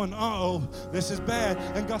Moses is going, uh-oh, this is bad.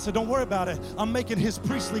 And God said, don't worry about it. I'm making his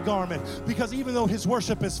priestly garment, because even though his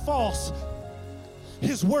worship is false,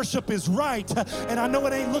 his worship is right. And I know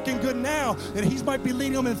it ain't looking good now, and he might be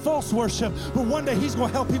leading them in false worship, but one day he's going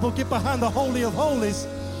to help people get behind the Holy of Holies.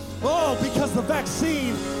 Oh, because the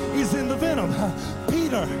vaccine is in the venom.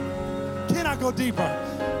 Peter, can I go deeper?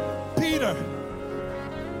 Peter,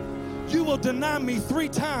 you will deny me 3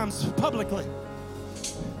 times publicly,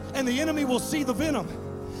 and the enemy will see the venom,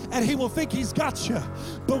 and he will think he's got you.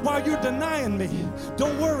 But while you're denying me,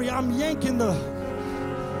 don't worry, I'm yanking the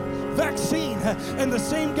vaccine, and the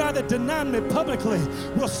same guy that denied me publicly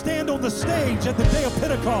will stand on the stage at the day of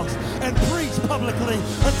Pentecost and preach publicly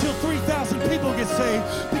until 3,000 people get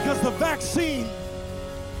saved, because the vaccine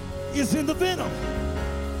is in the venom.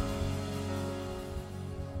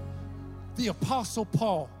 The Apostle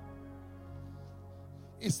Paul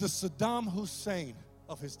is the Saddam Hussein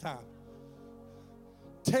of his time.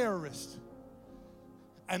 Terrorist.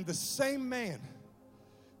 And the same man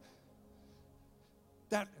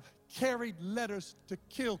that carried letters to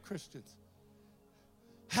kill Christians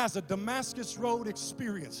has a Damascus Road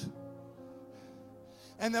experience.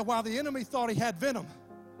 And that while the enemy thought he had venom,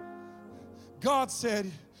 God said,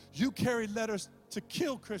 you carried letters to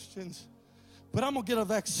kill Christians, but I'm going to get a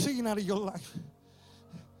vaccine out of your life.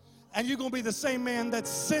 And you're going to be the same man that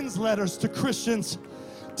sends letters to Christians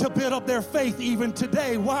to build up their faith even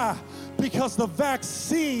today. Why? Because the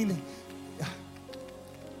vaccine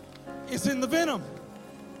is in the venom.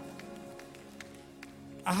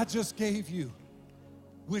 I just gave you,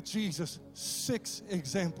 with Jesus, 6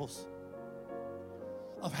 examples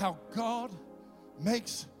of how God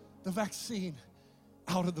makes the vaccine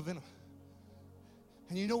out of the venom.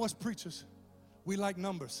 And you know us preachers, we like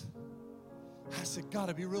numbers. I said, God,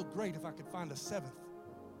 it'd be real great if I could find a 7th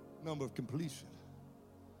number of completion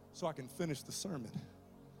so I can finish the sermon.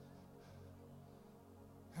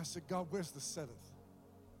 I said, God, where's the 7th?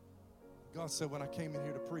 God said, when I came in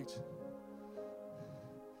here to preach,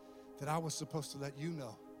 that I was supposed to let you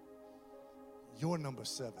know you're number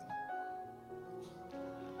 7.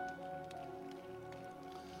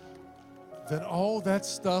 That all that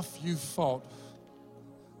stuff you fought,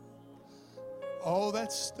 all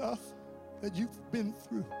that stuff that you've been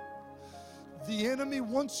through, the enemy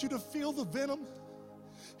wants you to feel the venom.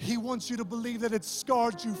 He wants you to believe that it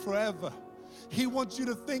scarred you forever. He wants you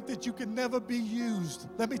to think that you can never be used.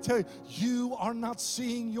 Let me tell you, you are not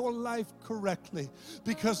seeing your life correctly,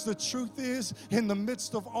 because the truth is, in the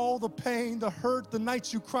midst of all the pain, the hurt, the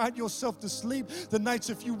nights you cried yourself to sleep, the nights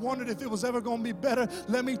if you wondered if it was ever going to be better,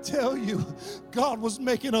 let me tell you, God was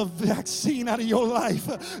making a vaccine out of your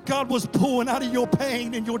life. God was pulling out of your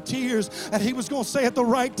pain and your tears, and He was going to say at the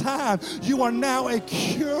right time, you are now a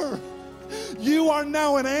cure. You are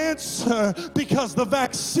now an answer, because the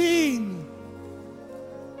vaccine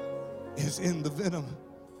is in the venom.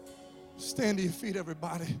 Stand to your feet,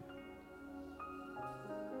 everybody.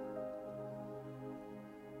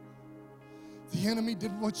 The enemy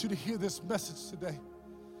didn't want you to hear this message today,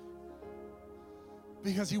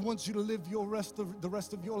 because he wants you to live the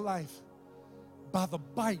rest of your life by the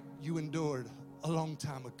bite you endured a long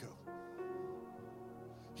time ago.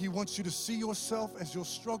 He wants you to see yourself as your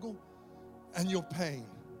struggle and your pain.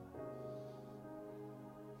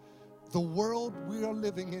 The world we are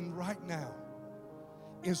living in right now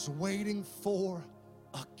is waiting for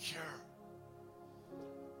a cure.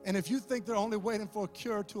 And if you think they're only waiting for a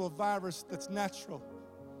cure to a virus that's natural,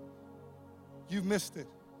 you've missed it.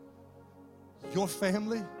 Your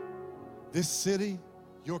family, this city,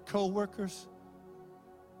 your co-workers,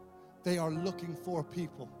 they are looking for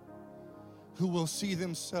people who will see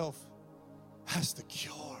themselves as the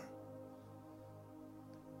cure.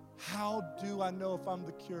 How do I know if I'm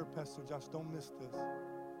the cure, Pastor Josh? Don't miss this.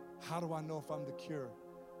 How do I know if I'm the cure?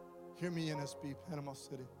 Hear me, NSB, Panama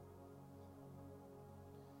City.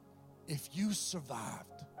 If you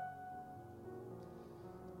survived,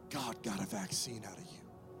 God got a vaccine out of you.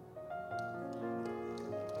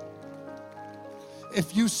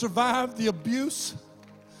 If you survived the abuse,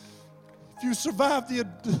 if you survived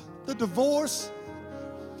the divorce,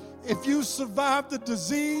 if you survived the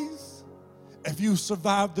disease, if you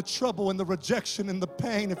survived the trouble and the rejection and the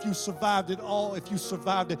pain, if you survived it all, if you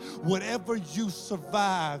survived it, whatever you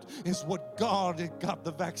survived is what God had got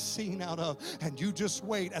the vaccine out of. And you just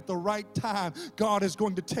wait. At the right time, God is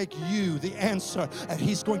going to take you, the answer, and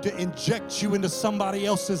He's going to inject you into somebody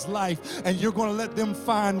else's life, and you're going to let them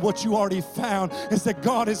find what you already found, is that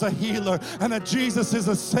God is a healer, and that Jesus is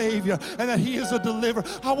a Savior, and that He is a deliverer.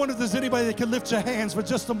 I wonder if there's anybody that can lift your hands for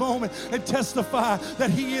just a moment and testify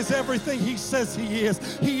that He is everything He says He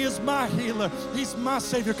is. He is my healer. He's my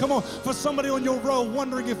Savior. Come on, for somebody on your row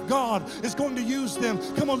wondering if God is going to use them,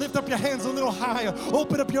 come on, lift up your hands a little higher.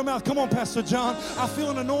 Open up your mouth. Come on, Pastor John. I feel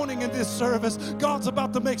an anointing in this service. God's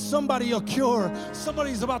about to make somebody a cure.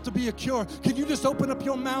 Somebody's about to be a cure. Can you just open up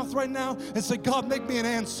your mouth right now and say, God, make me an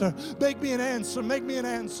answer. Make me an answer. Make me an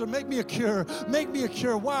answer. Make me a cure. Make me a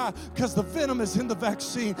cure. Why? Because the venom is in the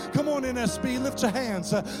vaccine. Come on, NSB, lift your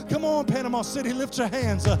hands. Come on, Panama City, lift your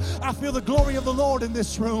hands. I feel the glory of the Lord in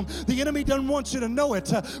this room. The enemy doesn't want you to know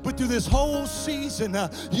it, but through this whole season,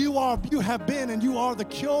 you have been and you are the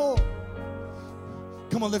cure.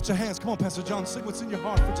 Come on, lift your hands. Come on, Pastor John, sing what's in your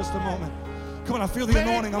heart for just a moment. Come on, I feel the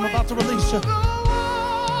anointing. I'm about to release you.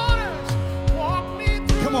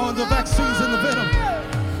 Come on, the vaccine's in the venom.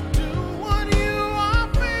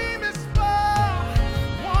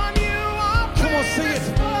 Come on, sing it.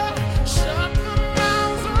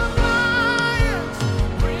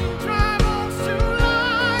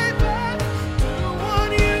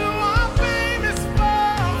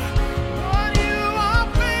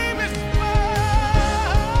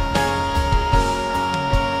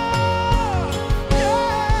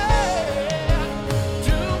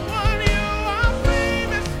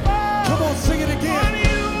 Sing it again.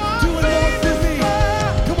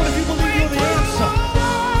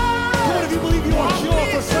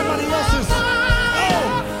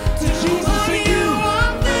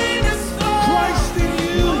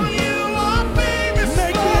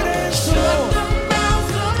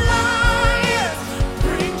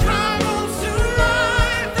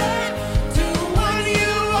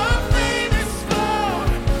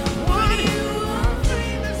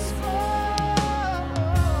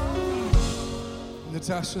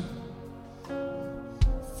 Pastor,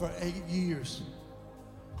 for 8 years,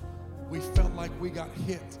 we felt like we got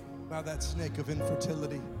hit by that snake of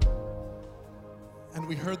infertility. And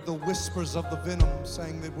we heard the whispers of the venom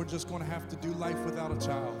saying that we're just going to have to do life without a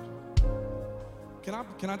child. Can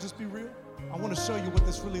I just be real? I want to show you what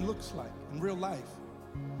this really looks like in real life.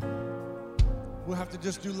 We'll have to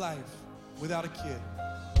just do life without a kid.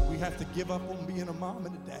 We have to give up on being a mom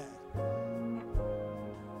and a dad.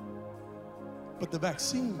 But the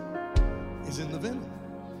vaccine is in the venom.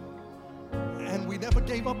 And we never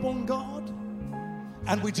gave up on God.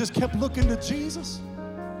 And we just kept looking to Jesus,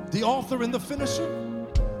 the author and the finisher.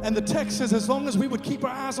 And the text says as long as we would keep our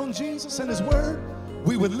eyes on Jesus and his word,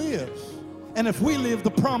 we would live. And if we live, the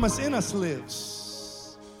promise in us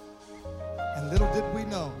lives. And little did we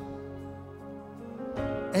know,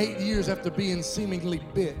 8 years after being seemingly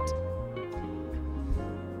bit,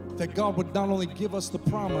 that God would not only give us the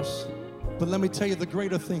promise, but let me tell you the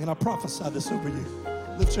greater thing, and I prophesy this over you.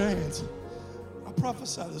 Lift your hands. I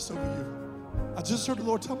prophesy this over you. I just heard the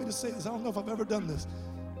Lord tell me to say this. I don't know if I've ever done this.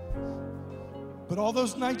 But all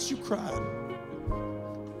those nights you cried,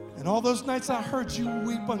 and all those nights I heard you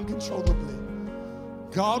weep uncontrollably,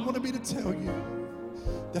 God wanted me to tell you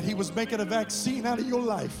that he was making a vaccine out of your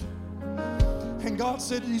life. And God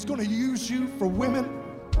said he's going to use you for women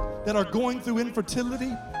that are going through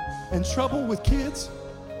infertility and trouble with kids.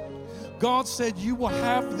 God said you will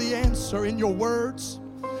have the answer in your words.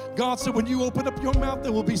 God said when you open up your mouth,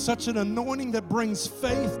 there will be such an anointing that brings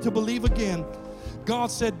faith to believe again.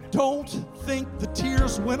 God said, don't think the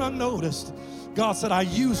tears went unnoticed. God said, I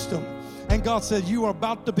used them. And God said, you are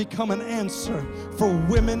about to become an answer for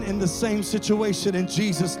women in the same situation. In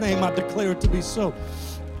Jesus' name, I declare it to be so.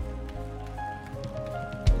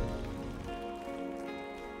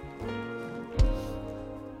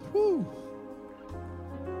 Whew.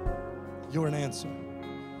 You're an answer.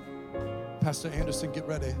 Pastor Anderson, get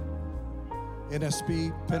ready.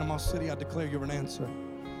 NSB, Panama City, I declare you're an answer.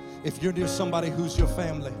 If you're near somebody who's your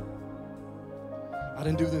family, I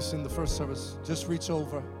didn't do this in the first service. Just reach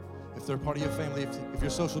over. If they're part of your family, if you're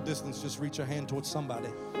social distance, just reach your hand towards somebody.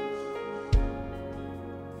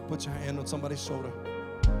 Put your hand on somebody's shoulder.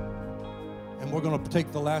 And we're going to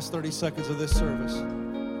take the last 30 seconds of this service.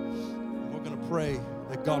 And we're going to pray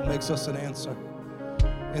that God makes us an answer.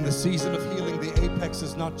 In the season of healing, the apex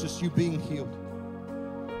is not just you being healed.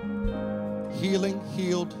 Healing,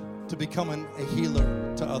 healed, to becoming a healer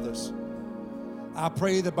to others. I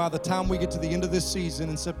pray that by the time we get to the end of this season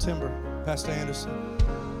in September, Pastor Anderson,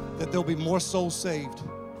 that there'll be more souls saved,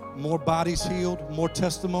 more bodies healed, more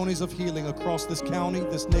testimonies of healing across this county,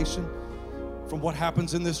 this nation, from what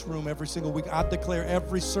happens in this room every single week. I declare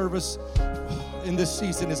every service in this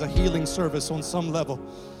season is a healing service on some level.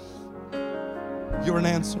 You're an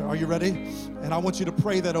answer. Are you ready? And I want you to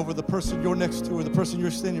pray that over the person you're next to or the person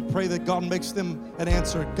you're standing. Pray that God makes them an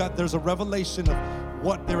answer. God, there's a revelation of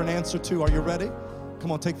what they're an answer to. Are you ready?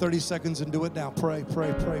 Come on, take 30 seconds and do it now. Pray,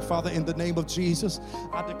 pray, pray. Father, in the name of Jesus,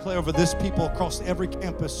 I declare over this people across every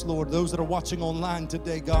campus, Lord, those that are watching online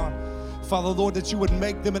today, God, Father, Lord, that you would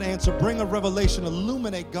make them an answer. Bring a revelation.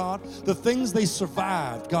 Illuminate, God, the things they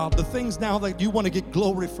survived, God, the things now that you want to get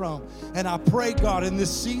glory from. And I pray, God, in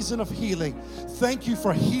this season of healing, thank you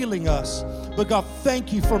for healing us. But God,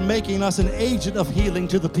 thank you for making us an agent of healing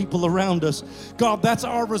to the people around us. God, that's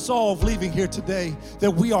our resolve leaving here today,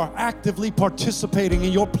 that we are actively participating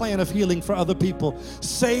in your plan of healing for other people.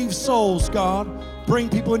 Save souls, God. Bring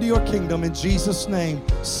people into your kingdom in Jesus' name.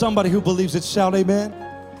 Somebody who believes it, shout amen.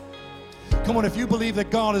 Come on, if you believe that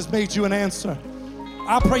God has made you an answer,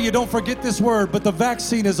 I pray you don't forget this word, but the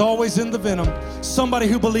vaccine is always in the venom. Somebody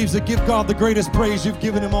who believes it, give God the greatest praise you've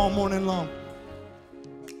given him all morning long.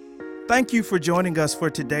 Thank you for joining us for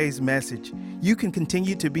today's message. You can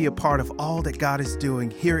continue to be a part of all that God is doing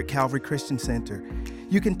here at Calvary Christian Center.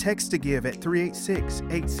 You can text to give at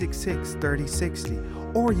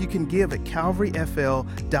 386-866-3060, or you can give at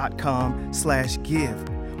calvaryfl.com/give.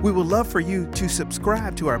 We would love for you to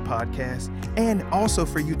subscribe to our podcast and also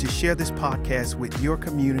for you to share this podcast with your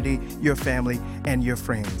community, your family, and your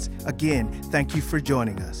friends. Again, thank you for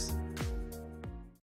joining us.